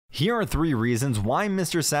Here are 3 reasons why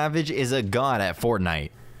MrSavage is a god at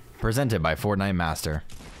Fortnite. Presented by FortniteMaster.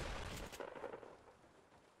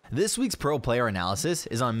 This week's pro player analysis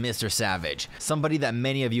is on MrSavage, somebody that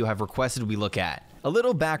many of you have requested we look at. A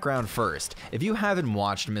little background first. If you haven't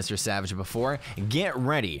watched MrSavage before, get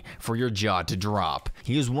ready for your jaw to drop.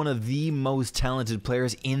 He is one of the most talented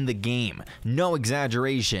players in the game. No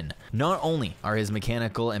exaggeration. Not only are his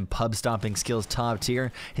mechanical and pub stomping skills top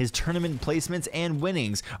tier, his tournament placements and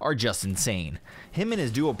winnings are just insane. Him and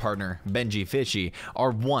his duo partner, Benji Fishy,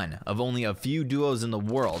 are one of only a few duos in the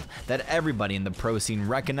world that everybody in the pro scene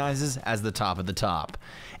recognizes as the top of the top.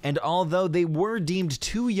 And although they were deemed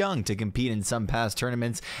too young to compete in some past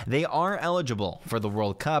tournaments, they are eligible for the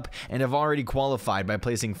World Cup and have already qualified by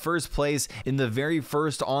placing first place in the very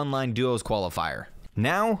first online duos qualifier.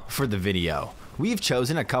 Now for the video. We've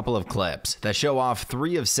chosen a couple of clips that show off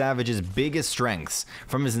 3 of Savage's biggest strengths,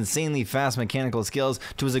 from his insanely fast mechanical skills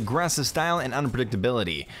to his aggressive style and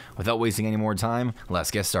unpredictability. Without wasting any more time,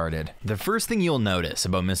 let's get started. The first thing you'll notice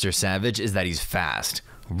about MrSavage is that he's fast.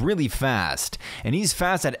 Really fast, and he's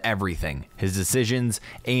fast at everything. His decisions,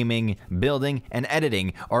 aiming, building, and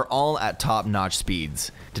editing are all at top-notch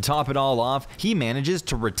speeds. To top it all off, he manages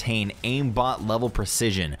to retain aimbot level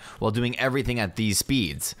precision while doing everything at these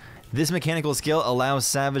speeds. This mechanical skill allows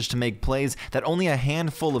Savage to make plays that only a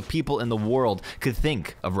handful of people in the world could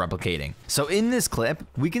think of replicating. So in this clip,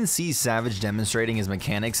 we can see Savage demonstrating his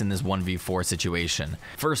mechanics in this 1v4 situation.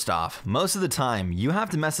 First off, most of the time, you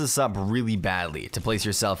have to mess this up really badly to place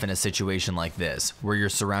yourself in a situation like this, where you're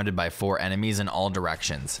surrounded by 4 enemies in all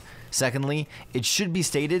directions. Secondly, it should be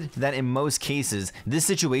stated that in most cases, this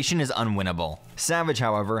situation is unwinnable. Savage,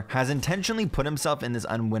 however, has intentionally put himself in this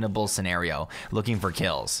unwinnable scenario, looking for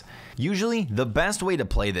kills. Usually, the best way to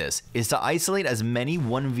play this is to isolate as many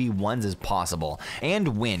 1v1s as possible,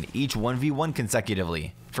 and win each 1v1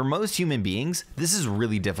 consecutively. For most human beings, this is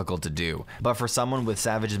really difficult to do, but for someone with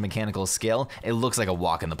Savage's mechanical skill, it looks like a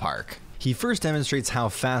walk in the park. He first demonstrates how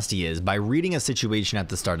fast he is by reading a situation at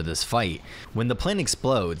the start of this fight. When the plane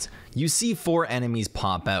explodes, you see 4 enemies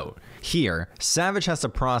pop out. Here, Savage has to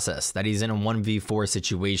process that he's in a 1v4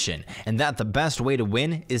 situation, and that the best way to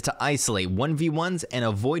win is to isolate 1v1s and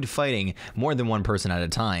avoid fighting more than one person at a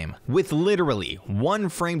time. With literally 1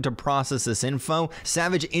 frame to process this info,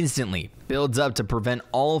 Savage instantly builds up to prevent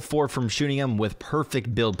all 4 from shooting him with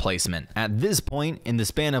perfect build placement. At this point, in the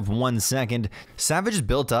span of 1 second, Savage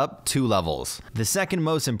built up 2 levels. The second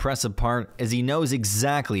most impressive part is he knows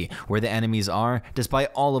exactly where the enemies are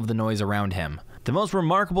despite all of the noise around him. The most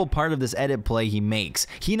remarkable part of this edit play he makes,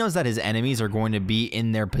 he knows that his enemies are going to be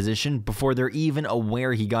in their position before they're even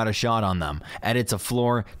aware he got a shot on them. Edits a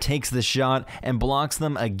floor, takes the shot, and blocks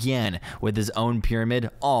them again with his own pyramid,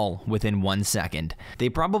 all within 1 second. They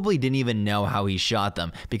probably didn't even know how he shot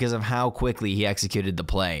them because of how quickly he executed the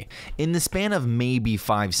play. In the span of maybe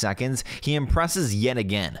 5 seconds, he impresses yet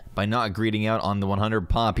again by not greeting out on the 100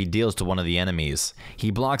 pop he deals to one of the enemies. He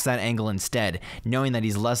blocks that angle instead, knowing that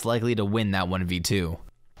he's less likely to win that 1v2.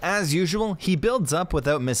 As usual, he builds up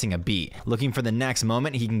without missing a beat, looking for the next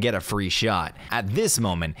moment he can get a free shot. At this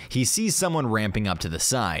moment, he sees someone ramping up to the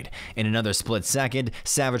side. In another split second,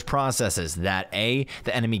 Savage processes that A,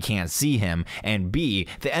 the enemy can't see him, and B,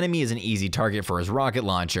 the enemy is an easy target for his rocket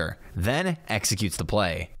launcher, then executes the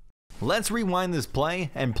play. Let's rewind this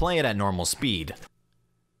play and play it at normal speed.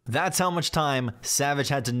 That's how much time Savage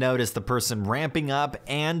had to notice the person ramping up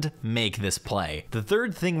and make this play. The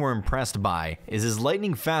third thing we're impressed by is his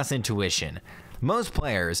lightning fast intuition. Most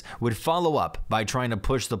players would follow up by trying to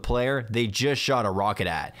push the player they just shot a rocket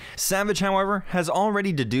at. Savage, however, has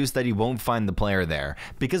already deduced that he won't find the player there,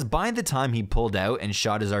 because by the time he pulled out and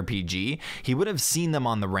shot his RPG, he would have seen them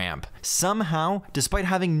on the ramp. Somehow, despite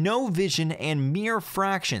having no vision and mere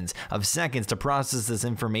fractions of seconds to process this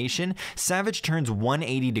information, Savage turns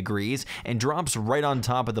 180 degrees and drops right on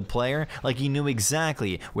top of the player like he knew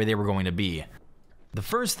exactly where they were going to be. The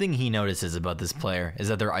first thing he notices about this player is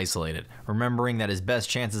that they're isolated, remembering that his best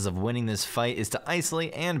chances of winning this fight is to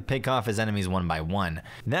isolate and pick off his enemies one by one.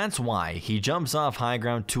 That's why he jumps off high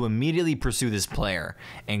ground to immediately pursue this player,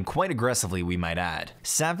 and quite aggressively we might add.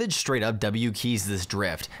 Savage straight up W keys this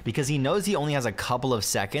drift because he knows he only has a couple of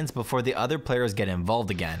seconds before the other players get involved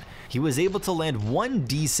again. He was able to land 1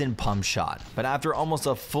 decent pump shot, but after almost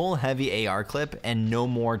a full heavy AR clip and no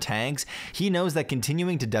more tags, he knows that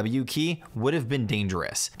continuing to W key would have been dangerous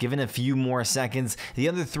dangerous. Given a few more seconds, the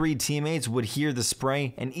other 3 teammates would hear the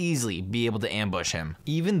spray and easily be able to ambush him.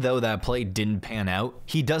 Even though that play didn't pan out,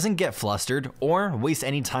 he doesn't get flustered or waste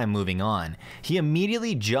any time moving on. He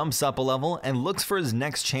immediately jumps up a level and looks for his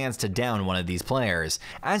next chance to down one of these players.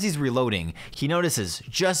 As he's reloading, he notices,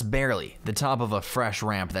 just barely, the top of a fresh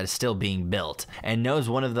ramp that is still being built, and knows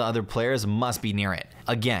one of the other players must be near it.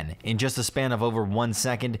 Again, in just a span of over 1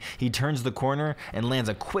 second, he turns the corner and lands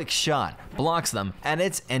a quick shot, blocks them,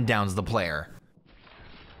 edits, and downs the player.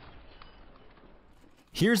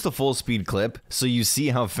 Here's the full speed clip so you see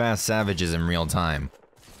how fast Savage is in real time.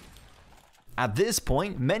 At this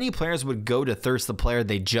point, many players would go to thirst the player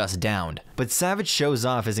they just downed, but Savage shows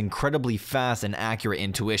off his incredibly fast and accurate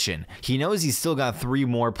intuition. He knows he's still got 3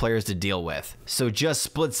 more players to deal with, so just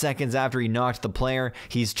split seconds after he knocked the player,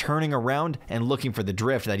 he's turning around and looking for the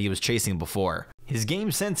drift that he was chasing before. His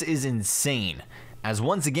game sense is insane, as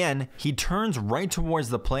once again, he turns right towards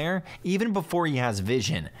the player even before he has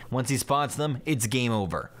vision. Once he spots them, it's game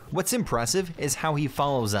over. What's impressive is how he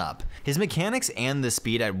follows up. His mechanics and the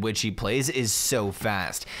speed at which he plays is so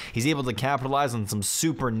fast. He's able to capitalize on some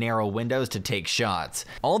super narrow windows to take shots.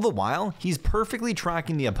 All the while, he's perfectly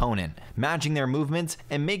tracking the opponent, matching their movements,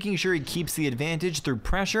 and making sure he keeps the advantage through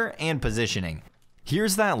pressure and positioning.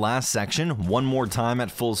 Here's that last section one more time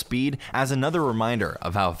at full speed as another reminder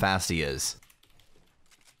of how fast he is.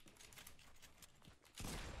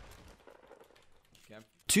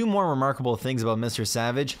 2 more remarkable things about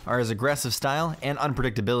MrSavage are his aggressive style and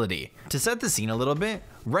unpredictability. To set the scene a little bit,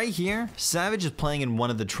 right here, Savage is playing in one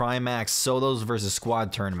of the Trimax solos versus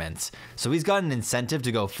squad tournaments, so he's got an incentive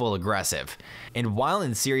to go full aggressive. And while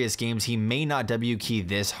in serious games he may not W key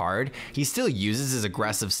this hard, he still uses his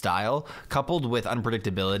aggressive style, coupled with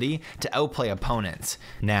unpredictability, to outplay opponents.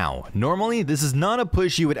 Now, normally this is not a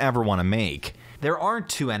push you would ever want to make. There are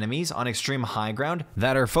 2 enemies on extreme high ground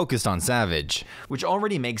that are focused on Savage, which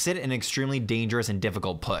already makes it an extremely dangerous and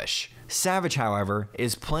difficult push. Savage, however,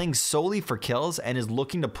 is playing solely for kills and is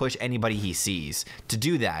looking to push anybody he sees. To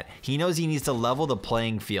do that, he knows he needs to level the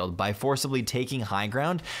playing field by forcibly taking high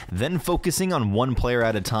ground, then focusing on one player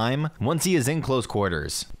at a time once he is in close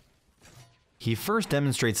quarters. He first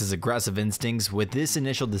demonstrates his aggressive instincts with this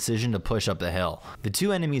initial decision to push up the hill. The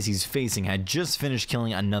 2 enemies he's facing had just finished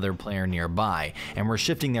killing another player nearby and were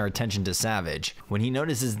shifting their attention to Savage. When he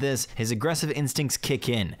notices this, his aggressive instincts kick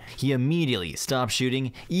in. He immediately stops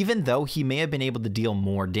shooting, even though he may have been able to deal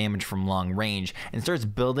more damage from long range, and starts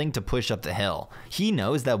building to push up the hill. He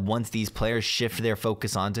knows that once these players shift their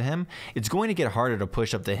focus onto him, it's going to get harder to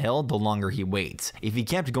push up the hill the longer he waits. If he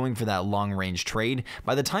kept going for that long range trade,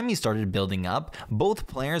 by the time he started building up, both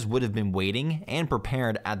players would have been waiting and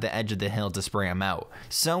prepared at the edge of the hill to spray him out.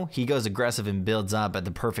 So he goes aggressive and builds up at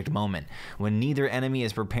the perfect moment, when neither enemy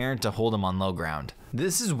is prepared to hold him on low ground.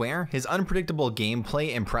 This is where his unpredictable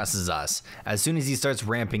gameplay impresses us. As soon as he starts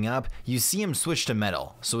ramping up, you see him switch to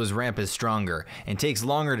metal, so his ramp is stronger and takes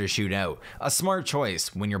longer to shoot out. A smart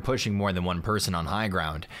choice when you're pushing more than one person on high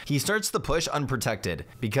ground. He starts the push unprotected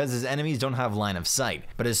because his enemies don't have line of sight,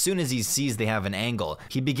 but as soon as he sees they have an angle,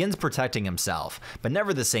 he begins protecting himself, but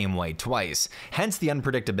never the same way twice, hence the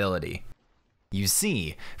unpredictability. You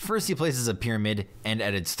see, first he places a pyramid and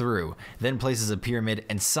edits through, then places a pyramid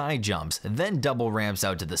and side jumps, then double ramps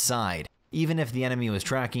out to the side. Even if the enemy was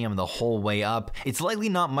tracking him the whole way up, it's likely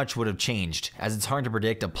not much would have changed, as it's hard to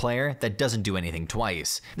predict a player that doesn't do anything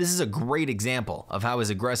twice. This is a great example of how his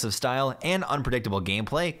aggressive style and unpredictable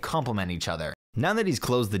gameplay complement each other. Now that he's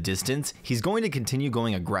closed the distance, he's going to continue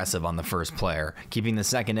going aggressive on the first player, keeping the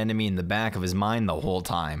second enemy in the back of his mind the whole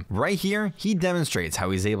time. Right here, he demonstrates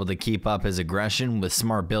how he's able to keep up his aggression with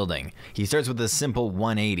smart building. He starts with a simple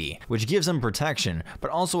 180, which gives him protection, but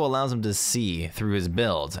also allows him to see through his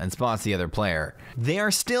builds and spots the other player. They are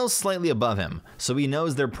still slightly above him, so he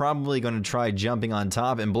knows they're probably going to try jumping on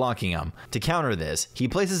top and blocking him. To counter this, he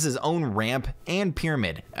places his own ramp and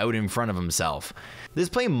pyramid out in front of himself. This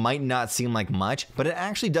play might not seem like much, but it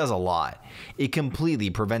actually does a lot. It completely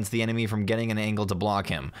prevents the enemy from getting an angle to block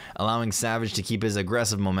him, allowing Savage to keep his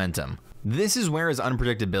aggressive momentum. This is where his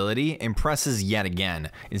unpredictability impresses yet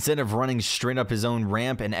again. Instead of running straight up his own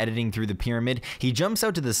ramp and editing through the pyramid, he jumps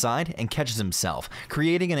out to the side and catches himself,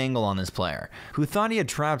 creating an angle on this player, who thought he had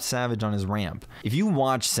trapped Savage on his ramp. If you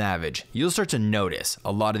watch Savage, you'll start to notice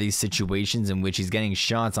a lot of these situations in which he's getting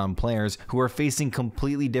shots on players who are facing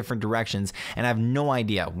completely different directions and have no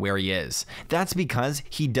idea where he is. That's because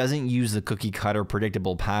he doesn't use the cookie cutter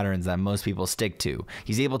predictable patterns that most people stick to.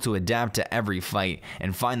 He's able to adapt to every fight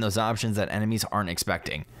and find those options that enemies aren't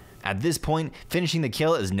expecting. At this point, finishing the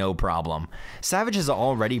kill is no problem. Savage has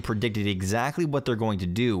already predicted exactly what they're going to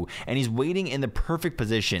do, and he's waiting in the perfect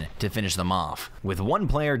position to finish them off. With one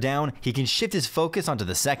player down, he can shift his focus onto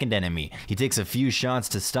the second enemy. He takes a few shots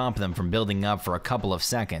to stop them from building up for a couple of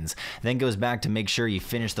seconds, then goes back to make sure he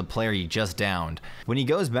finished the player he just downed. When he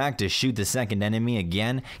goes back to shoot the second enemy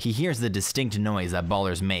again, he hears the distinct noise that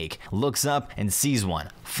ballers make, looks up, and sees one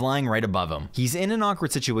flying right above him. He's in an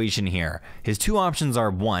awkward situation here. His two options are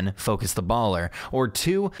 1. Focus the baller, or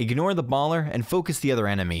 2. Ignore the baller and focus the other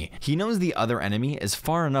enemy. He knows the other enemy is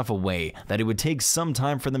far enough away that it would take some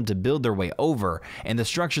time for them to build their way over, and the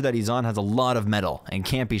structure that he's on has a lot of metal and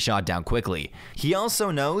can't be shot down quickly. He also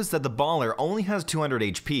knows that the baller only has 200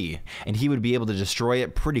 HP, and he would be able to destroy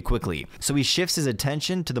it pretty quickly, so he shifts his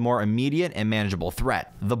attention to the more immediate and manageable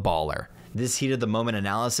threat, the baller. This heat of the moment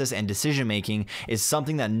analysis and decision making is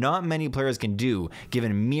something that not many players can do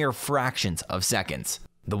given mere fractions of seconds.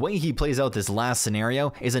 The way he plays out this last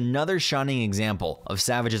scenario is another shining example of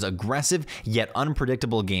Savage's aggressive yet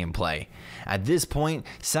unpredictable gameplay. At this point,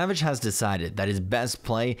 Savage has decided that his best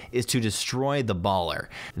play is to destroy the baller.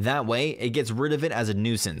 That way, it gets rid of it as a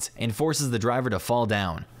nuisance and forces the driver to fall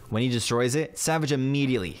down. When he destroys it, Savage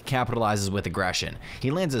immediately capitalizes with aggression.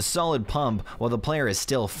 He lands a solid pump while the player is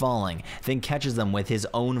still falling, then catches them with his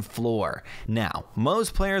own floor. Now,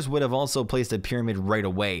 most players would have also placed a pyramid right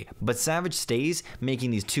away, but Savage stays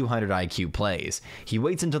making these 200 IQ plays. He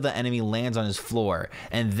waits until the enemy lands on his floor,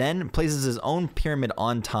 and then places his own pyramid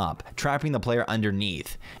on top, trapping the player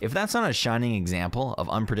underneath. If that's not a shining example of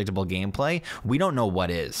unpredictable gameplay, we don't know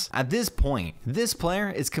what is. At this point, this player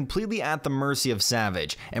is completely at the mercy of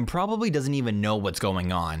Savage, and probably doesn't even know what's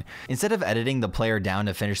going on. Instead of editing the player down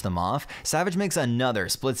to finish them off, Savage makes another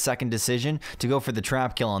split-second decision to go for the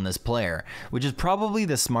trap kill on this player, which is probably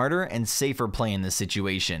the smarter and safer play in this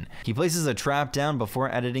situation. He places a trap down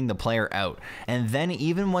before editing the player out, and then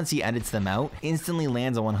even once he edits them out, instantly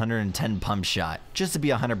lands a 110 pump shot, just to be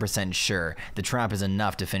 100% sure the trap is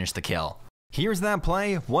enough to finish the kill. Here's that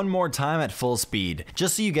play one more time at full speed,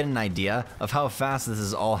 just so you get an idea of how fast this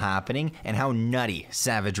is all happening and how nutty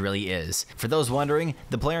Savage really is. For those wondering,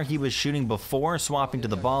 the player he was shooting before swapping to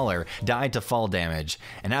the baller died to fall damage.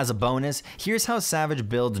 And as a bonus, here's how Savage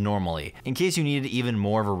builds normally, in case you needed even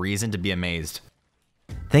more of a reason to be amazed.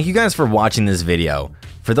 Thank you guys for watching this video.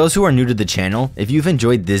 For those who are new to the channel, if you've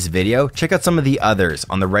enjoyed this video, check out some of the others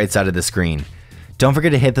on the right side of the screen. Don't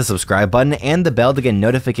forget to hit the subscribe button and the bell to get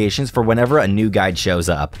notifications for whenever a new guide shows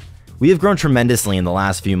up. We have grown tremendously in the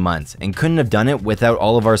last few months and couldn't have done it without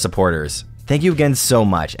all of our supporters. Thank you again so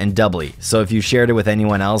much, and doubly so if you shared it with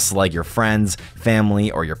anyone else like your friends,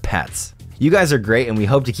 family, or your pets. You guys are great, and we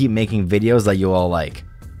hope to keep making videos that you all like.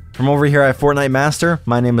 From over here at FortniteMaster,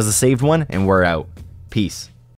 my name is The Saved One, and we're out. Peace.